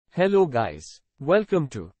Hello guys. Welcome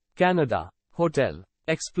to Canada Hotel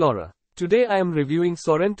Explorer. Today I am reviewing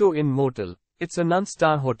Sorrento Inn Motel. It's a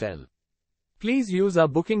non-star hotel. Please use our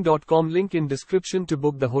booking.com link in description to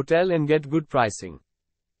book the hotel and get good pricing.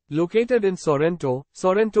 Located in Sorrento,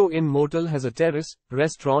 Sorrento Inn Motel has a terrace,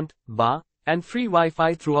 restaurant, bar, and free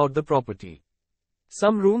Wi-Fi throughout the property.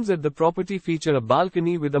 Some rooms at the property feature a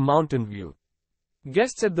balcony with a mountain view.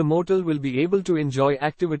 Guests at the motel will be able to enjoy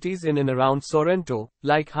activities in and around Sorrento,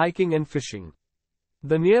 like hiking and fishing.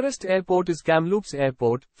 The nearest airport is Kamloops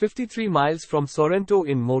Airport, 53 miles from Sorrento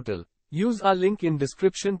Inn Motel. Use our link in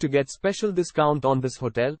description to get special discount on this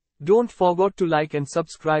hotel. Don't forget to like and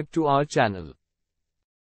subscribe to our channel.